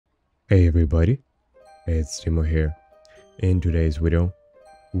Hey everybody, it's Dimo here. In today's video,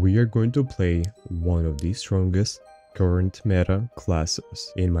 we are going to play one of the strongest current meta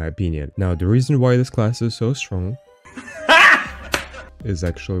classes, in my opinion. Now, the reason why this class is so strong is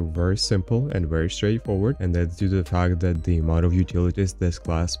actually very simple and very straightforward, and that's due to the fact that the amount of utilities this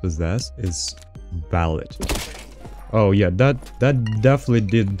class possesses is valid. Oh yeah, that definitely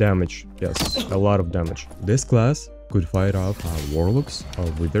did damage. Yes, a lot of damage. This class could fight off Warlocks or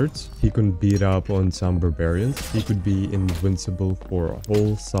Wizards. He could beat up on some Barbarians. He could be invincible for a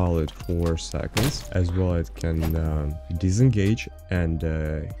whole solid 4 seconds, as well as can disengage and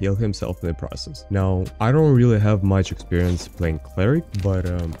heal himself in the process. Now, I don't really have much experience playing Cleric, but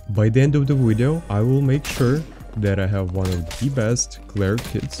by the end of the video, I will make sure that I have one of the best Cleric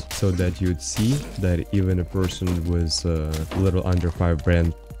kits, so that you'd see that even a person with a little under 5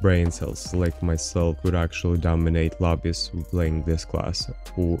 brain cells like myself could actually dominate lobbies playing this class,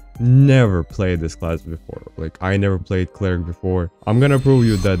 who never played this class before. Like, I never played Cleric before. I'm gonna prove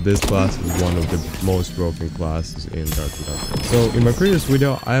you that this class is one of the most broken classes in Dark and Darker. So in my previous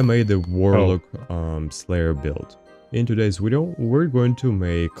video, I made the Warlock Slayer build. In today's video, we're going to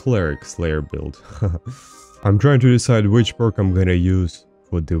make Cleric Slayer build. I'm trying to decide which perk I'm gonna use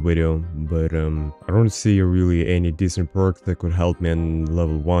for the video, but I don't see really any decent perk that could help me in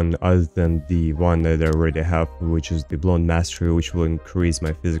level 1 other than the one that I already have, which is the Blonde Mastery, which will increase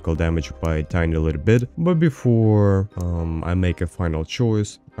my physical damage by a tiny little bit. But before I make a final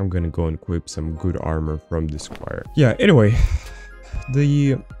choice, I'm gonna go and equip some good armor from the Squire. Yeah, anyway,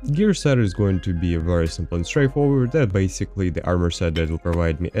 the gear set is going to be very simple and straightforward. That basically the armor set that will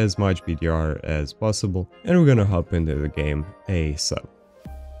provide me as much BDR as possible, and we're gonna hop into the game ASAP.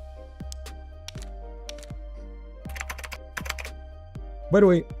 By the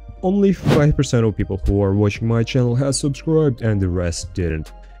way, only 5% of people who are watching my channel has subscribed and the rest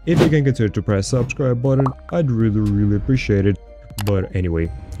didn't. If you can consider to press subscribe button, I'd really appreciate it. But anyway,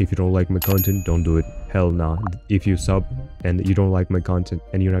 if you don't like my content, don't do it. Hell nah. If you sub and you don't like my content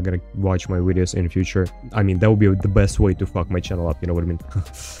and you're not gonna watch my videos in the future, I mean, that would be the best way to fuck my channel up, you know what I mean?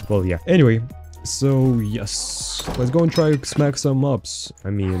 Well, yeah. Anyway, so yes, let's go and try to smack some mobs. I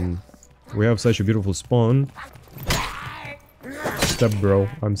mean, we have such a beautiful spawn. Step, bro,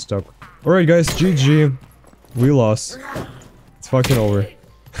 I'm stuck. Alright guys, GG. We lost. It's fucking over.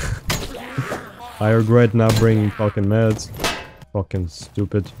 I regret not bringing fucking meds. Fucking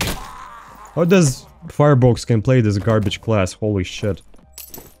stupid. How does Firebox can play this garbage class? Holy shit.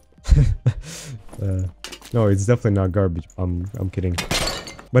 No, it's definitely not garbage. I'm kidding.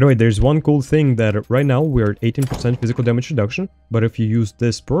 By the way, there's one cool thing that right now we're at 18% physical damage reduction, but if you use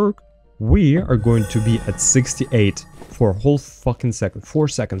this perk, we are going to be at 68 for a whole fucking second. 4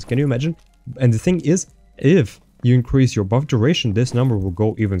 seconds, can you imagine? And the thing is, if you increase your buff duration, this number will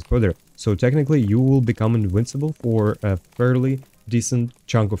go even further. So technically, you will become invincible for a fairly decent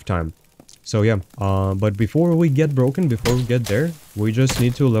chunk of time. So yeah, but before we get broken, before we get there, we just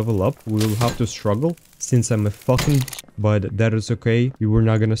need to level up. We will have to struggle, since I'm a fucking... But that is okay, you were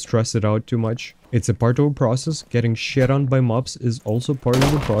not gonna stress it out too much. It's a part of the process. Getting shit on by mobs is also part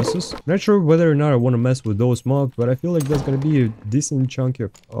of the process. Not sure whether or not I want to mess with those mobs, but I feel like that's gonna be a decent chunk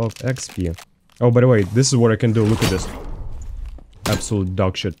of XP. Oh, by the way, this is what I can do. Look at this. Absolute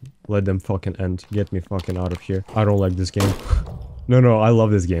dog shit. Let them fucking end. Get me fucking out of here. I don't like this game. No, I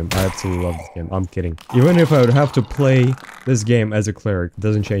love this game. I absolutely love this game. I'm kidding. Even if I would have to play this game as a cleric, it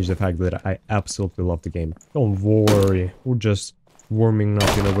doesn't change the fact that I absolutely love the game. Don't worry. We're just warming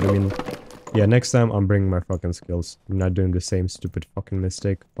up, you know what I mean? Yeah, next time I'm bringing my fucking skills. I'm not doing the same stupid fucking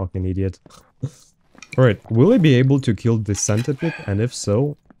mistake. Fucking idiot. Alright, will I be able to kill this centipede? And if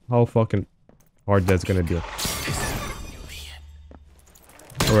so, how fucking hard that's gonna be.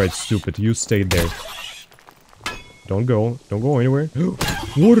 Alright, stupid. You stay there. Don't go anywhere.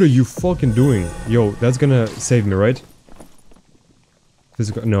 What are you fucking doing? Yo, that's gonna save me, right?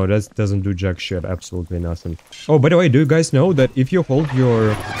 Physical... No, that doesn't do jack shit. Absolutely nothing. Oh, by the way, do you guys know that if you hold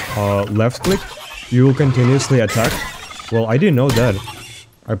your left click, you will continuously attack? Well, I didn't know that.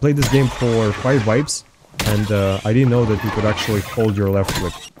 I played this game for 5 vibes, and I didn't know that you could actually hold your left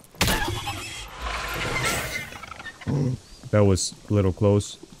click. That was a little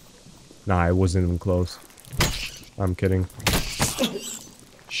close. Nah, it wasn't even close. I'm kidding.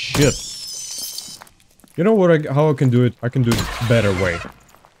 Shit. You know what? How I can do it? I can do it better way. I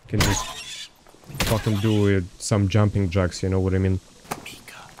can just fucking do it, some jumping jacks, you know what I mean?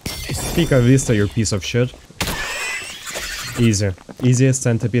 Pika Vista, you piece of shit. Easy. Easiest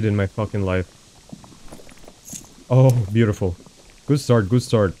centipede in my fucking life. Oh, beautiful. Good start, good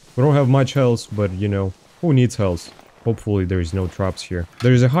start. We don't have much health, but you know, who needs health? Hopefully there is no traps here.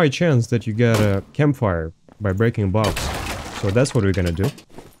 There is a high chance that you get a campfire by breaking a box. So that's what we're gonna do.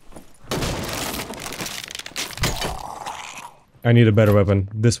 I need a better weapon.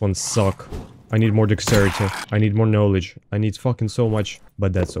 This one sucks. I need more dexterity. I need more knowledge. I need fucking so much.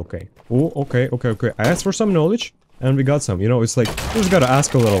 But that's okay. Oh, okay. I asked for some knowledge. And we got some. You know, it's like, you just gotta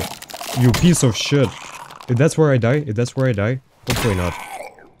ask a little. You piece of shit. If that's where I die, hopefully not.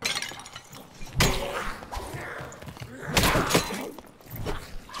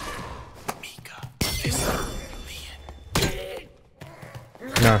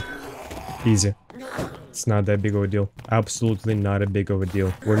 Nah. Easy. It's not that big of a deal. Absolutely not a big of a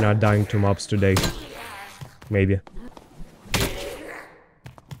deal. We're not dying to mobs today. Maybe.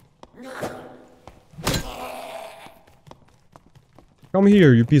 Come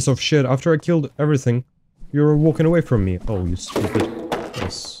here, you piece of shit. After I killed everything, you're walking away from me. Oh, you stupid.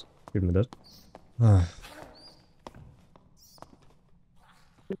 Yes. Give me that.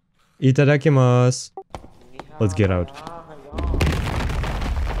 Itadakimasu. Let's get out.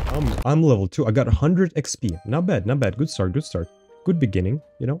 I'm level 2. I got 100 XP. Not bad, not bad. Good start, good start. Good beginning.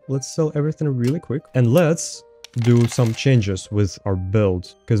 You know, let's sell everything really quick. And let's do some changes with our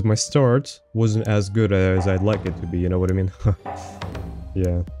build. Because my start wasn't as good as I'd like it to be, you know what I mean?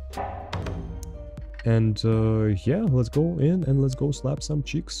 Yeah. And, yeah, let's go in and let's go slap some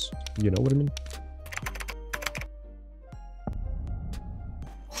cheeks. You know what I mean?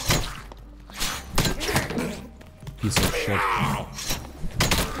 Piece of shit.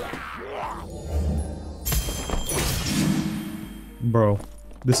 Bro,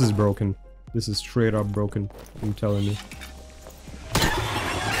 this is broken. This is straight up broken, I'm telling you.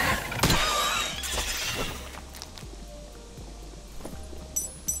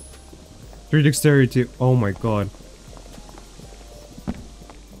 Three dexterity, oh my god.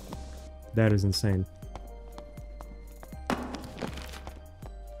 That is insane.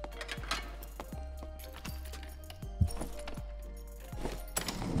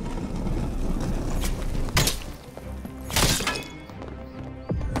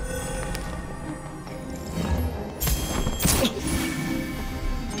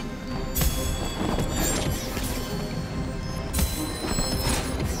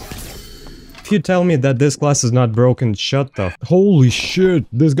 You tell me that this class is not broken, shut the holy shit,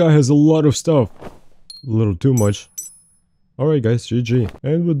 this guy has a lot of stuff. A little too much. Alright guys, GG.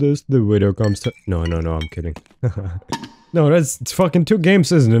 And with this, the video comes to— No, I'm kidding. No, that's fucking 2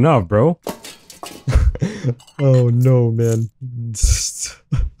 games isn't enough, bro. Oh no, man.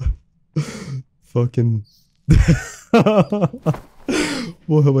 Fucking...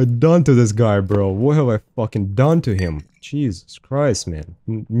 What have I done to this guy, bro? What have I fucking done to him? Jesus Christ, man.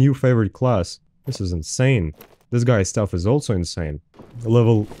 New favorite class. This is insane. This guy's stuff is also insane.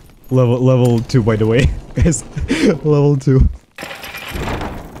 Level 2, by the way. Guys, level 2.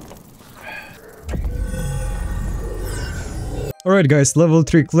 Alright guys, level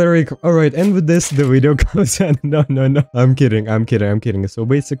 3 cleric. Alright, and with this, the video comes to— No. I'm kidding. So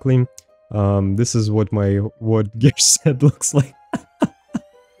basically, this is what my gear set looks like.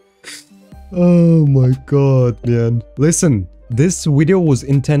 Oh my god, man. Listen, this video was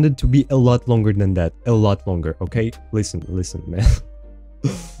intended to be a lot longer than that. A lot longer, okay? Listen, man.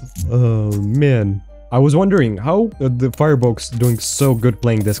 Oh, man. I was wondering, how the Firebox doing so good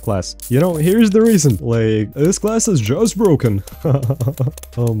playing this class? You know, here's the reason. Like, this class is just broken.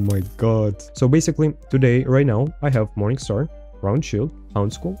 Oh my god. So basically, today, right now, I have Morningstar, Round Shield,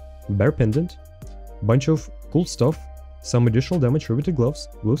 Hound Skull, Bear Pendant, bunch of cool stuff, some additional damage, riveted gloves,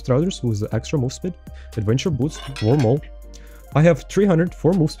 blue trousers with extra move speed, adventure boots, warm all. I have 300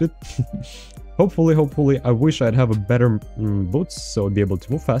 for move speed. Hopefully, I wish I'd have a better boots, so I'd be able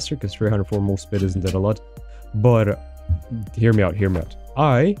to move faster, because 300 for move speed isn't that a lot. But, hear me out.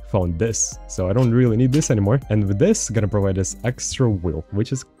 I found this, so I don't really need this anymore. And with this, gonna provide us extra will,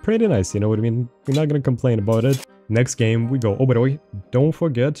 which is pretty nice, you know what I mean? We're not gonna complain about it. Next game we go. Oh, by the way, don't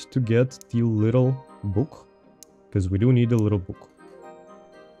forget to get the little book, because we do need a little book.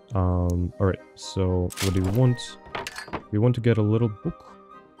 Alright, so what do we want? We want to get a little book.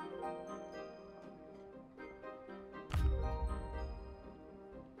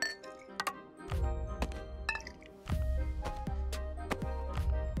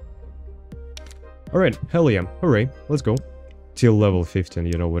 Alright, hell yeah, hooray, let's go. Till level 15,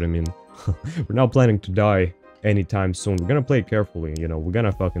 you know what I mean? We're not planning to die anytime soon. We're gonna play carefully, you know, we're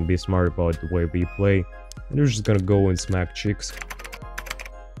gonna fucking be smart about the way we play. And we're just gonna go and smack chicks.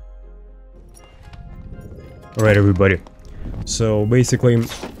 Alright everybody, so basically,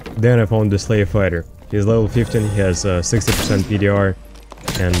 then I found the Slave Fighter. He's level 15, he has 60% PDR,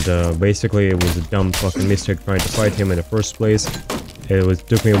 and basically it was a dumb fucking mistake trying to fight him in the first place.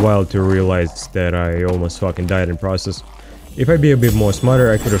 Took me a while to realize that I almost fucking died in process. If I'd be a bit more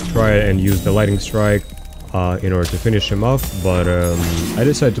smarter, I could have tried and used the lightning strike in order to finish him off, but I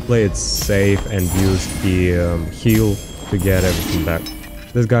decided to play it safe and use the heal to get everything back.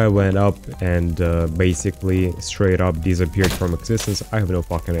 This guy went up and basically straight up disappeared from existence. I have no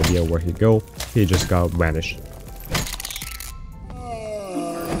fucking idea where he'd go. He just got vanished.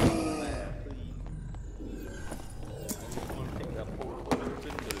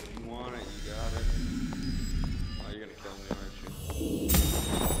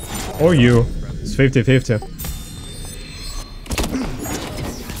 Or you. It's 50-50.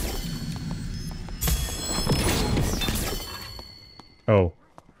 Oh.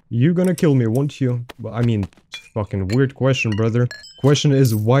 You gonna kill me, won't you? Well, I mean, fucking weird question, brother. Question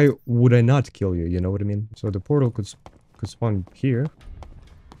is, why would I not kill you? You know what I mean? So the portal could spawn here.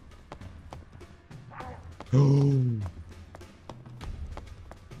 Oh.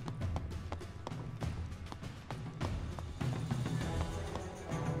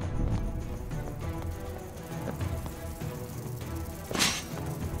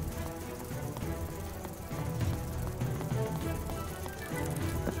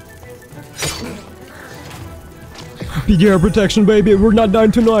 PDR protection, baby. We're not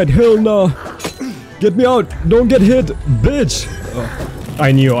dying tonight. Hell no. Get me out. Don't get hit, bitch. Oh.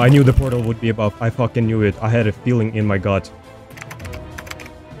 I knew the portal would be above. I fucking knew it. I had a feeling in my gut.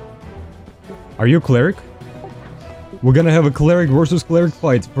 Are you a cleric? We're gonna have a cleric versus cleric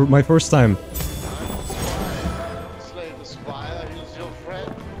fight for my first time. Slay the spire, he's your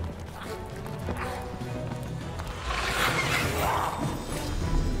friend.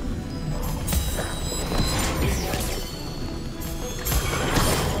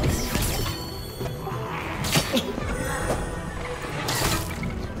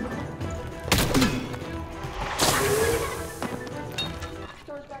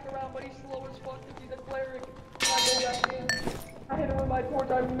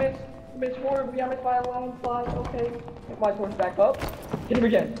 Okay, hit my torch back up. Hit him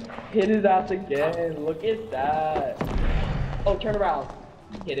again. Hit his ass again. Look at that. Oh, turn around.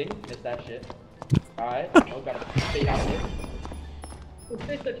 Hitting. Missed that shit. Alright. Oh, gotta fade out here.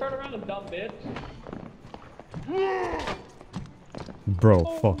 Fish the turn around, dumb bitch. Bro,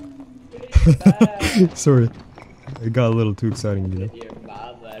 fuck. Sorry. It got a little too exciting, you know. Your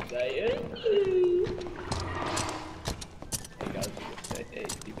mom last night. Hey,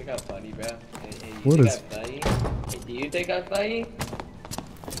 do you think I'm funny, bro? Hey, what is? Funny? Hey, do you think I'm funny?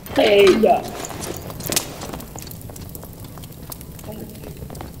 Hey, yeah.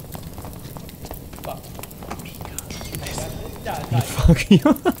 Fuck you.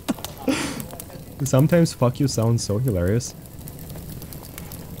 Sometimes fuck you sounds so hilarious.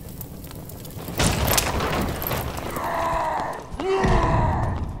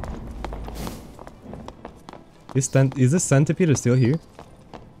 Is this centipede still here?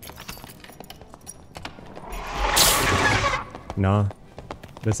 Nah.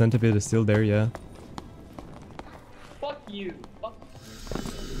 The centipede is still there, yeah. Fuck you. Fuck.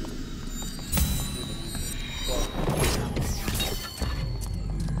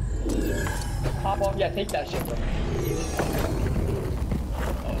 Pop off. Yeah, take that shit, bro.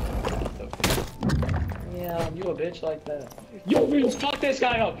 Yeah, you a bitch like that. Yo, Reels, fuck this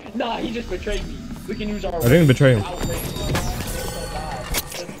guy up. Nah, he just betrayed me. We can use our. I didn't betray him.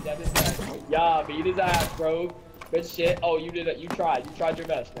 Yeah, beat his ass, bro. Good shit. Oh, you did it. You tried. You tried your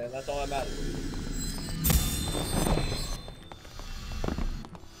best, man. That's all that matters.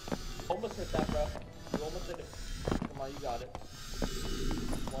 Almost hit that, bro. You almost hit it. Come on, you got it.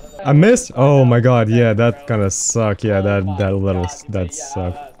 I missed? Oh my god, yeah, that kinda sucked. Yeah, that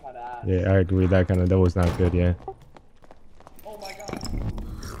sucked. Yeah, I agree. That was not good, yeah. Oh my god.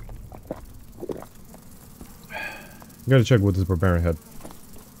 You gotta check what this barbarian had.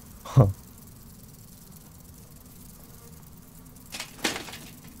 Huh.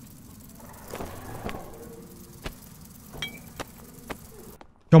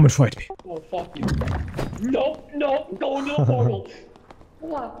 Come and fight me. Oh, fuck you. Nope, nope, go into the portal.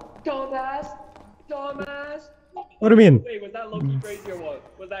 Dumbass. Dumbass. What do you mean? Wait, was that low-key crazy or what?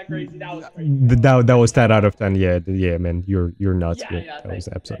 Was that crazy? That was crazy. That was 10 out of 10, yeah, man. You're nuts, yeah, yeah. That was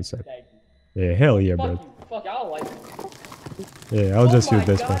absolutely sick. Thank you. Yeah, hell yeah, bro. Fuck you. Fuck, I don't like it. Yeah, I'll just use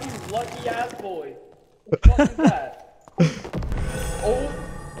this one. one. You lucky ass boy. What the fuck is that? Oh,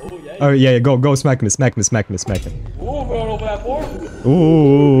 yeah. Oh yeah, go smack me. Ooh, we're going over that board.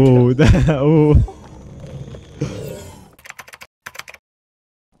 Ooh, ooh.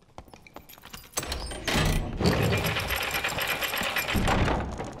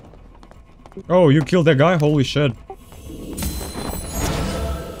 Oh, you killed that guy? Holy shit.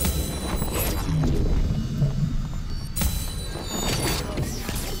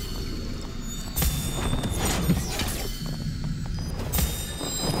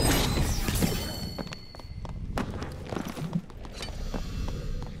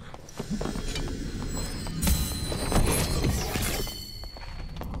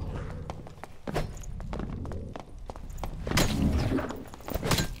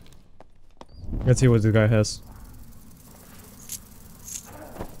 Let's see what this guy has.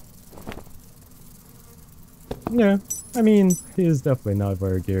 Yeah, I mean, he is definitely not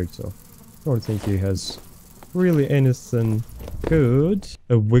very geared, so I don't think he has really anything good.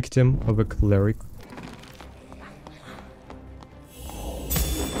 A victim of a cleric.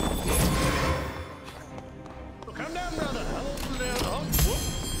 Come down, brother. Hold down. Oh, whoop.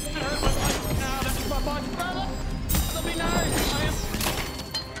 That hurt my bike. Now that's my bike, brother. That'll be nice. I am.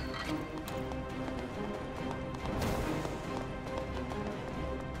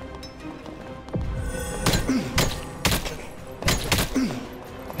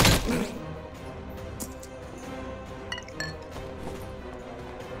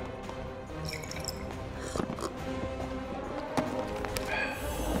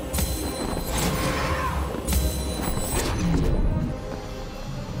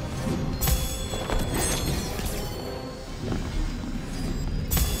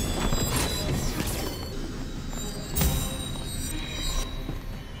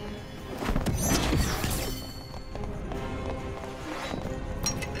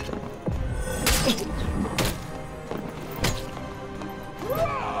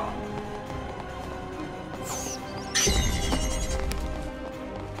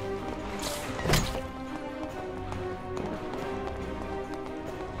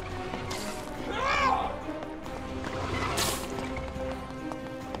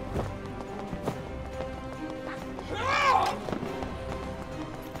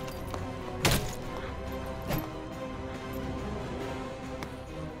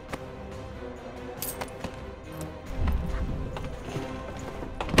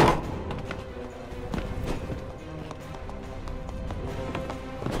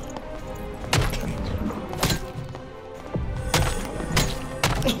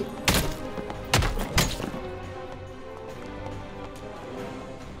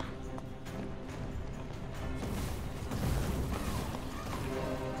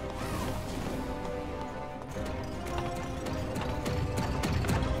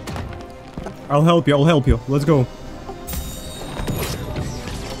 I'll help you, let's go.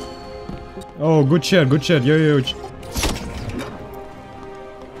 Oh, good shit, yo.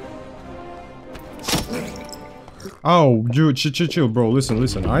 Oh, dude, chill, bro,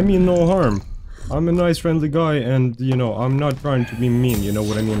 listen, I mean no harm. I'm a nice, friendly guy, and, you know, I'm not trying to be mean, you know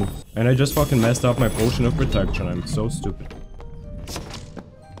what I mean? And I just fucking messed up my potion of protection, I'm so stupid.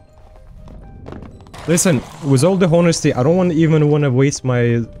 Listen, with all the honesty, I don't even want to waste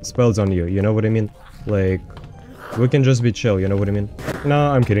my spells on you, you know what I mean? Like, we can just be chill, you know what I mean?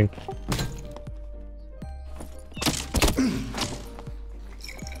 Nah, I'm kidding.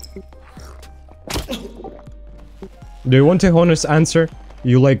 Do you want a honest answer?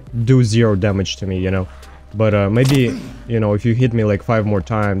 You, like, do 0 damage to me, you know? But, maybe, you know, if you hit me, like, 5 more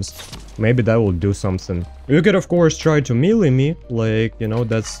times, maybe that will do something. You could, of course, try to melee me, like, you know,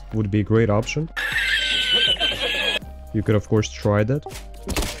 that's would be a great option. You could, of course, try that.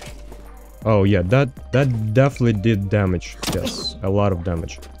 Oh, yeah, that definitely did damage. Yes, a lot of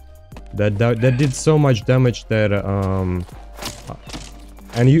damage. That did so much damage that,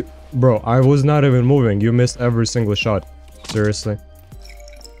 and you... Bro, I was not even moving. You missed every single shot. Seriously.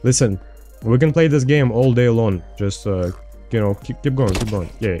 Listen, we can play this game all day long. Just, you know, keep going.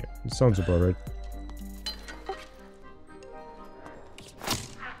 Yeah, it sounds about right.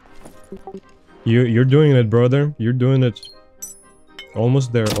 You're doing it, brother. You're doing it.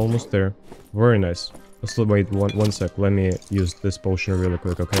 Almost there. Very nice. Let's wait one sec. Let me use this potion really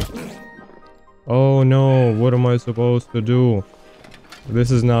quick, okay? Oh no, what am I supposed to do?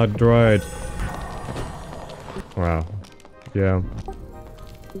 This is not dried. Wow. Yeah.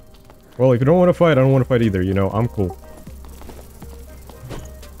 Well, if you don't want to fight, I don't want to fight either, you know, I'm cool.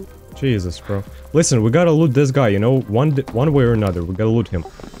 Jesus, bro. Listen, we gotta loot this guy, you know, one way or another, we gotta loot him.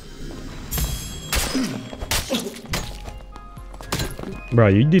 Bro,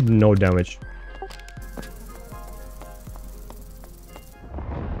 you did no damage.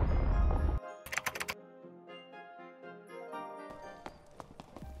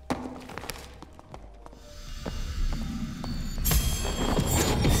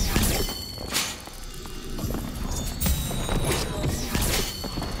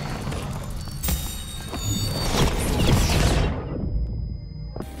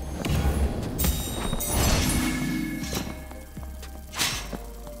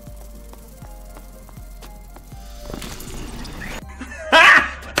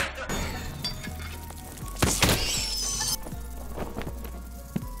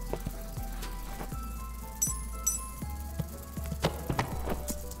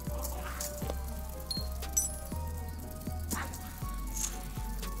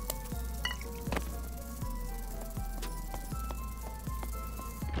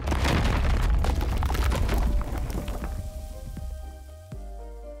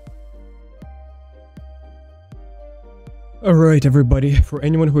 Alright everybody, for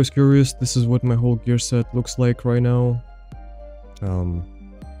anyone who is curious, this is what my whole gear set looks like right now.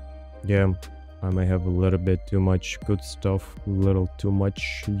 Yeah, I might have a little bit too much good stuff, a little too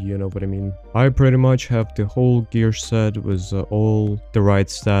much, you know what I mean. I pretty much have the whole gear set with all the right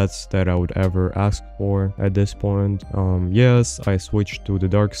stats that I would ever ask for at this point. Yes, I switched to the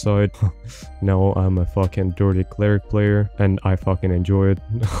dark side. Now I'm a fucking dirty cleric player and I fucking enjoy it.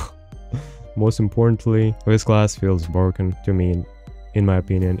 Most importantly, this class feels broken to me. In my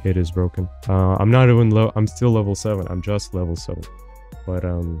opinion, it is broken. I'm not even low, I'm still level 7, I'm just level 7. But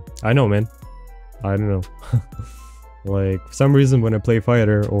I know, man. I don't know. Like, for some reason when I play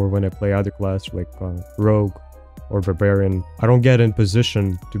fighter or when I play other class like rogue or barbarian, I don't get in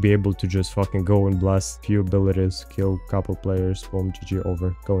position to be able to just fucking go and blast few abilities, kill couple players, boom, GG,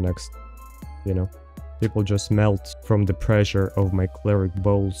 over, go next, you know. People just melt from the pressure of my cleric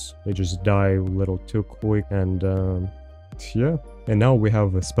bowls. They just die a little too quick, and yeah. And now we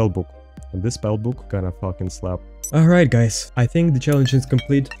have a spellbook, and this spellbook gonna fucking slap. Alright guys, I think the challenge is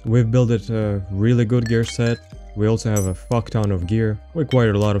complete. We've built a really good gear set. We also have a fuck ton of gear, we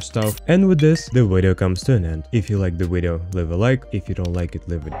acquired a lot of stuff. And with this, the video comes to an end. If you like the video, leave a like. If you don't like it,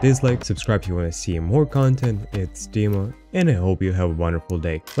 leave a dislike. Subscribe if you want to see more content. It's Dimo, and I hope you have a wonderful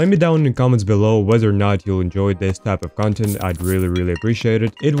day. Let me down in the comments below whether or not you'll enjoy this type of content. I'd really appreciate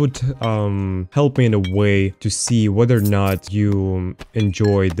it. It would help me in a way to see whether or not you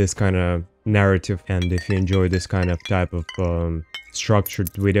enjoy this kind of narrative, and if you enjoy this kind of type of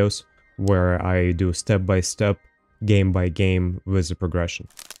structured videos where I do step by step, game by game with a progression.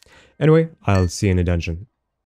 Anyway, I'll see you in the dungeon.